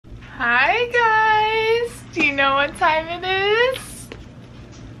Hi guys! Do you know what time it is?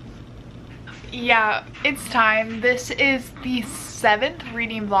 Yeah, it's time. This is the 7th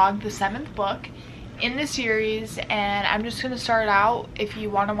reading vlog, the 7th book in the series, and I'm just gonna start out. If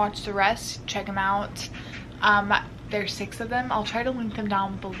you want to watch the rest, check them out. There's 6 of them. I'll try to link them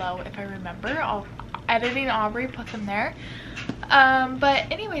down below if I remember. Editing Aubrey put them there.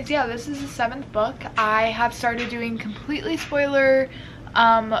 But anyways, yeah, this is the 7th book. I have started doing completely spoiler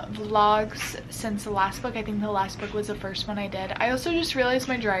vlogs since the last book. I think the last book was the first one I did. I also just realized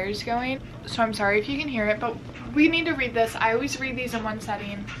my dryer's going, so I'm sorry if you can hear it, but we need to read this. I always read these in one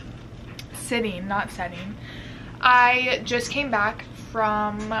sitting, not setting. I just came back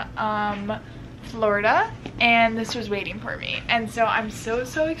from Florida, and this was waiting for me, and so I'm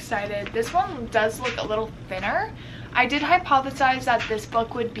so excited. This one does look a little thinner. I did hypothesize that this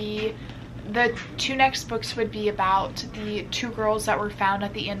book would be, the 2 next books would be about the 2 girls that were found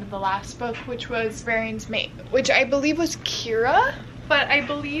at the end of the last book, which was Barbarians' mate, which I believe was Kira, but I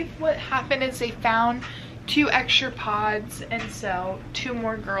believe what happened is they found 2 extra pods, and so 2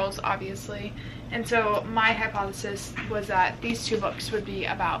 more girls, obviously. And so my hypothesis was that these 2 books would be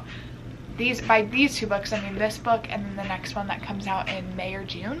about by these 2 books, I mean this book and then the next one that comes out in May or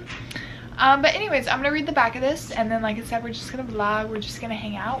June. But anyways, I'm gonna read the back of this, and then like I said, we're just gonna vlog. We're just gonna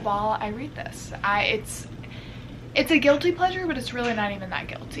hang out while I read this. It's a guilty pleasure, but it's really not even that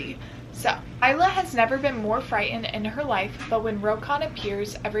guilty. So, Isla has never been more frightened in her life, but when Rokon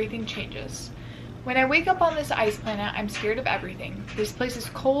appears, everything changes. When I wake up on this ice planet, I'm scared of everything. This place is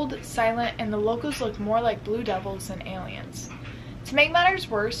cold, silent, and the locals look more like blue devils than aliens. To make matters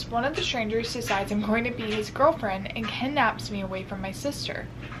worse, one of the strangers decides I'm going to be his girlfriend and kidnaps me away from my sister.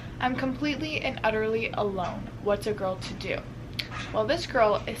 I'm completely and utterly alone. What's a girl to do? Well, this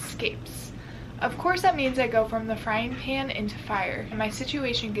girl escapes. Of course, that means I go from the frying pan into fire, and my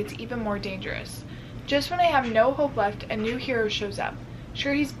situation gets even more dangerous. Just when I have no hope left, a new hero shows up.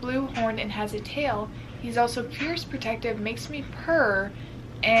 Sure, he's blue-horned and has a tail. He's also fierce, protective, makes me purr,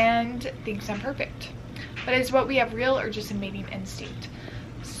 and thinks I'm perfect. But is what we have real or just a mating instinct?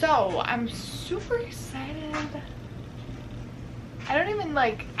 So, I'm super excited. I don't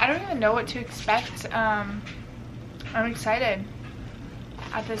even know what to expect. I'm excited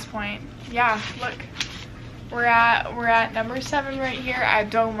at this point. Yeah, look. We're at number 7 right here.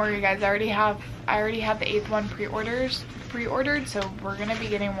 Don't worry guys, I already have the 8th one pre-ordered, so we're gonna be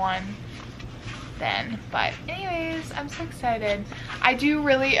getting one then. But anyways, I'm so excited. I do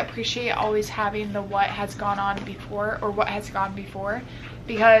really appreciate always having the what has gone on before, or what has gone before,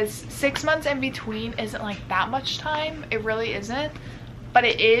 because 6 months in between isn't like that much time. It really isn't, but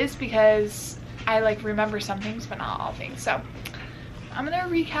it is, because I like remember some things but not all things. So I'm gonna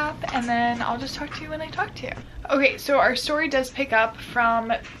recap, and then I'll just talk to you when I talk to you. Okay, so our story does pick up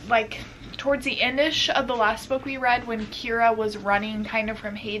from like towards the end-ish of the last book we read, when Kira was running kind of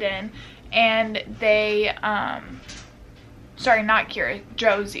from Hayden, and they sorry, not Kira,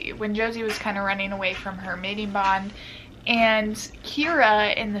 Josie, when Josie was kind of running away from her mating bond. And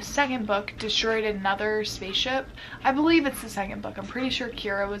Kira in the 2nd book destroyed another spaceship. I believe it's the 2nd book. I'm pretty sure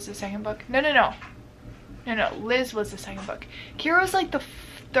Kira was the 2nd book. No, Liz was the 2nd book. Kira was like the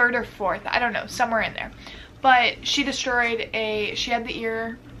 3rd or 4th. I don't know, somewhere in there. But she destroyed she had the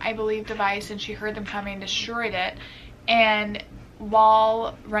ear, I believe, device, and she heard them coming, destroyed it. And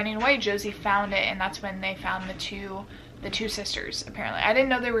while running away, Josie found it, and that's when they found the two sisters, apparently. I didn't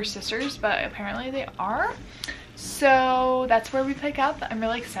know they were sisters, but apparently they are. So that's where we pick up. I'm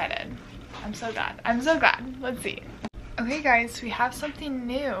really excited. I'm so glad. Let's see. Okay guys, we have something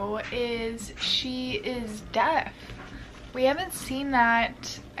new. She is deaf. We haven't seen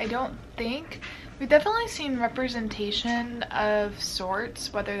that, I don't think. We've definitely seen representation of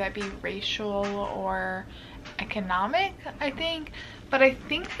sorts, whether that be racial or economic, I think. But I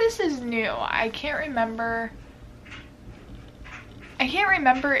think this is new. I can't remember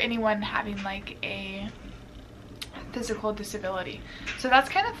anyone having like a physical disability, so that's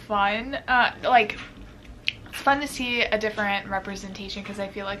kind of fun. Like, it's fun to see a different representation, because I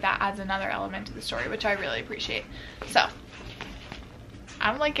feel like that adds another element to the story, which I really appreciate. So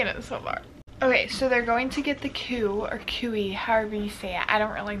I'm liking it so far. Okay, so they're going to get the coup, or cooey, however you say it. I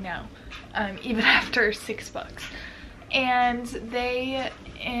don't really know, even after 6 books. And they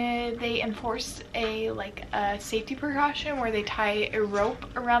enforced a safety precaution where they tie a rope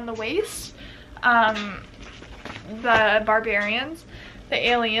around the waist. The barbarians, the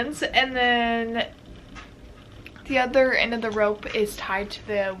aliens, and then the other end of the rope is tied to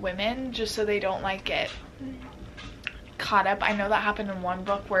the women, just so they don't like get caught up. I know that happened in one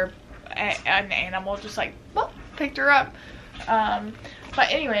book where an animal just like picked her up.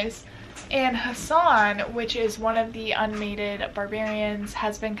 But anyways, and Hassan, which is one of the unmated barbarians,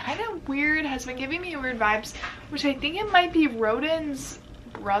 has been kind of weird, has been giving me weird vibes, which I think it might be Rodin's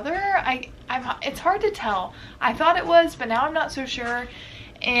brother. It's hard to tell. I thought it was, but now I'm not so sure.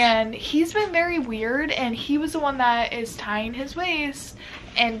 And he's been very weird, and he was the one that is tying his waist,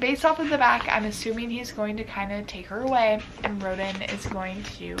 and based off of the back, I'm assuming he's going to kind of take her away and Rodin is going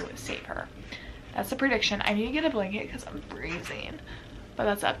to save her. That's the prediction. I need to get a blanket because I'm freezing, but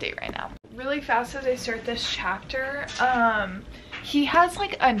that's the update right now. Really fast as I start this chapter, he has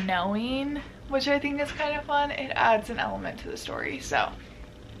like a knowing, which I think is kind of fun. It adds an element to the story, so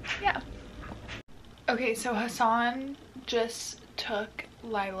yeah. Okay, so Hassan just took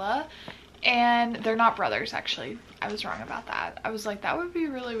Lila, and they're not brothers, actually. I was wrong about that. I was like, that would be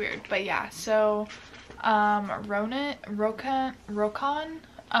really weird. But yeah, so Rokon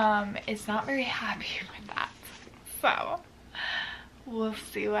is not very happy with that. So we'll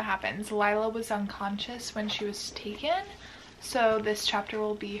see what happens. Lila was unconscious when she was taken, so this chapter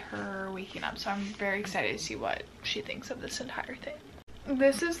will be her waking up. So I'm very excited to see what she thinks of this entire thing.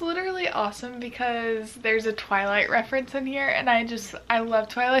 This is literally awesome because there's a Twilight reference in here, and I love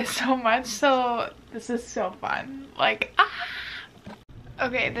Twilight so much, so this is so fun. Like, ah!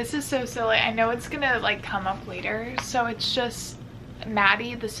 Okay, this is so silly. I know it's gonna like come up later. So it's just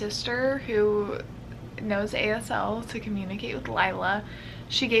Maddie, the sister who knows ASL, to communicate with Lila.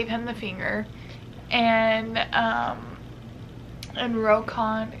 She gave him the finger, and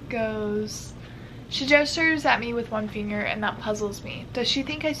Rokon goes, she gestures at me with one finger, and that puzzles me. Does she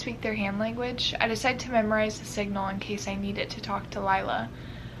think I speak their hand language? I decide to memorize the signal in case I need it to talk to Lila.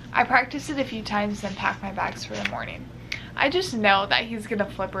 I practice it a few times, then pack my bags for the morning. I just know that he's gonna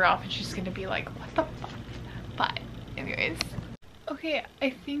flip her off and she's gonna be like, what the fuck? But anyways. Okay,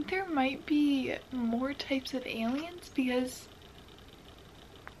 I think there might be more types of aliens because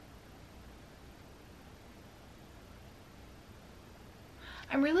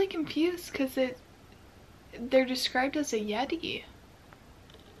I'm really confused because they're described as a Yeti.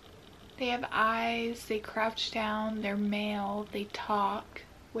 They have eyes, they crouch down, they're male, they talk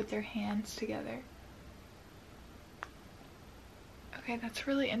with their hands together. Okay, that's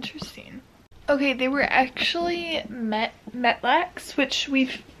really interesting. Okay, they were actually Metlax, which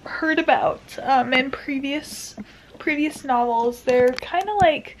we've heard about in previous novels. They're kind of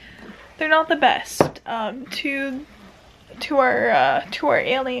like, they're not the best to our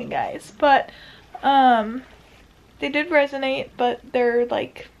alien guys, but they did resonate, but they're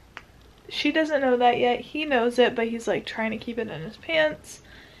like, she doesn't know that yet. He knows it, but he's like trying to keep it in his pants.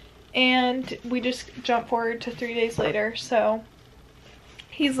 And we just jump forward to 3 days later, so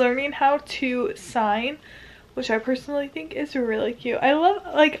he's learning how to sign, which I personally think is really cute. I don't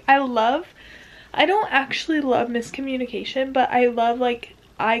actually love miscommunication, but I love like,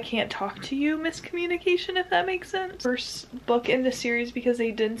 I can't talk to you miscommunication, if that makes sense. First book in the series because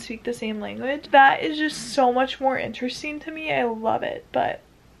they didn't speak the same language. That is just so much more interesting to me. I love it. But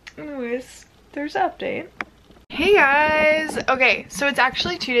anyways, there's an update. Hey guys! Okay, so it's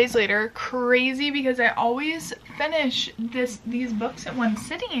actually 2 days later. Crazy because I always finish these books at one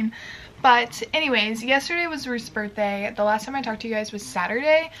sitting. But anyways, yesterday was Ruth's birthday. The last time I talked to you guys was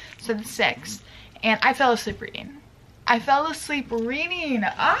Saturday, so the 6th. And I fell asleep reading. I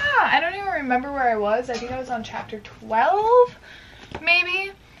don't even remember where I was. I think I was on chapter 12,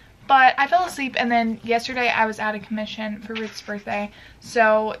 maybe. But I fell asleep, and then yesterday I was out of commission for Ruth's birthday.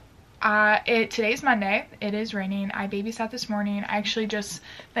 So today's Monday. It is raining. I babysat this morning. I actually just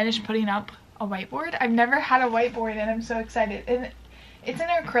finished putting up a whiteboard. I've never had a whiteboard, and I'm so excited. And it's an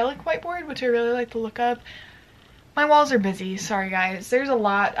acrylic whiteboard, which I really like to look up. My walls are busy. Sorry, guys. There's a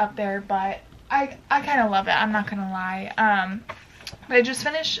lot up there, but I kind of love it. I'm not going to lie. But I just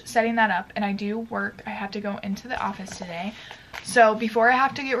finished setting that up, and I do work. I have to go into the office today. So before I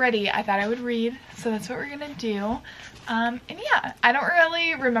have to get ready, I thought I would read. So that's what we're going to do. And yeah, I don't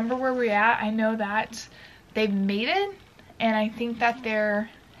really remember where we're at. I know that they've mated, and I think that they're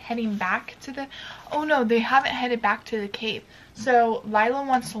heading back to the... Oh no, they haven't headed back to the cave. So Lila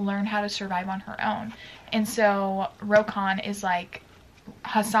wants to learn how to survive on her own. And so Rokon is like,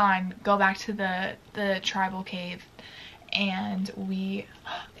 Hassan, go back to the tribal cave. And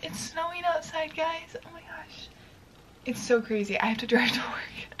it's snowing outside, guys. Oh my gosh. It's so crazy. I have to drive to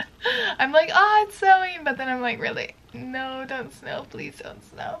work. I'm like, oh, it's snowing. But then I'm like, really? No, don't snow. Please don't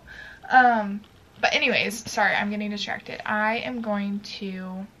snow. But anyways, sorry, I'm getting distracted. I'm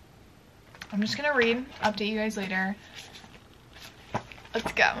just going to read. Update you guys later.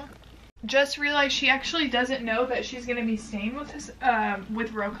 Let's go. Just realized she actually doesn't know that she's going to be staying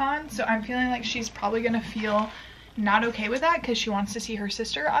with Rokon. So I'm feeling like she's probably going to feel not okay with that because she wants to see her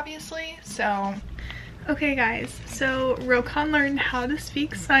sister, obviously. So okay guys, so Rokon learned how to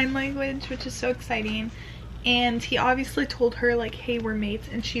speak sign language, which is so exciting. And he obviously told her like, hey, we're mates,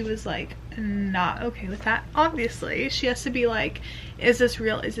 and she was like not okay with that. Obviously she has to be like, is this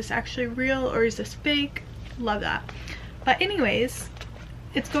real? Is this actually real, or is this fake? Love that. But anyways,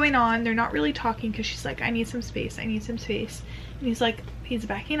 it's going on. They're not really talking because she's like, I need some space, I need some space. And he's like, he's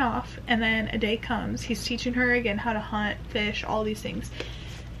backing off. And then a day comes, he's teaching her again how to hunt, fish, all these things.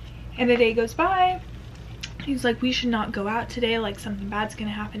 And a day goes by. He's like, we should not go out today, like something bad's gonna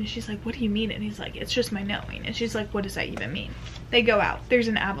happen. And she's like, what do you mean? And he's like, it's just my knowing. And she's like, what does that even mean? They go out, there's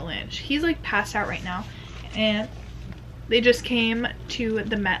an avalanche. He's like passed out right now, and they just came to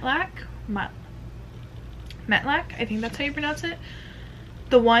the Metlac, I think that's how you pronounce it,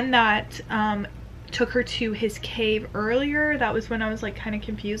 the one that took her to his cave earlier. That was when I was like kind of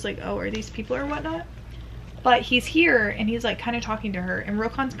confused, like, oh, are these people or whatnot? But he's here and he's like kind of talking to her, and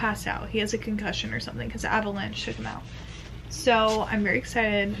Rokon's passed out. He has a concussion or something because the avalanche took him out. So I'm very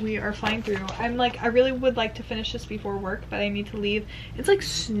excited. We are flying through. I'm like, I really would like to finish this before work, but I need to leave. It's like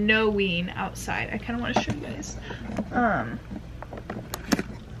snowing outside. I kind of want to show you guys.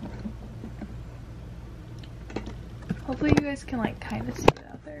 Hopefully you guys can like kind of see it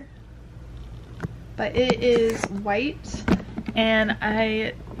out there. But it is white, and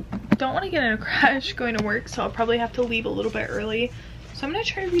I don't want to get in a crash going to work, so I'll probably have to leave a little bit early. So I'm gonna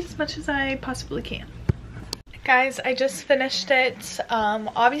try to read as much as I possibly can. Guys, I just finished it.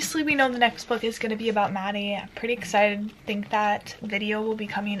 Obviously we know the next book is going to be about Maddie. I'm pretty excited. Think that video will be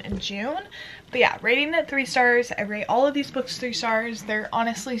coming in June. But yeah, rating it 3 stars. I rate all of these books 3 stars. They're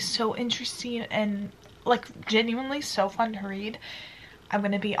honestly so interesting and like genuinely so fun to read. I'm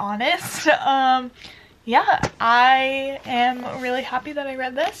gonna be honest. Yeah, I am really happy that I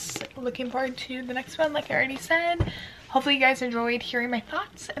read this. Looking forward to the next one, like I already said. Hopefully you guys enjoyed hearing my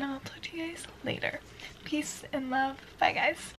thoughts, and I'll talk to you guys later. Peace and love. Bye guys.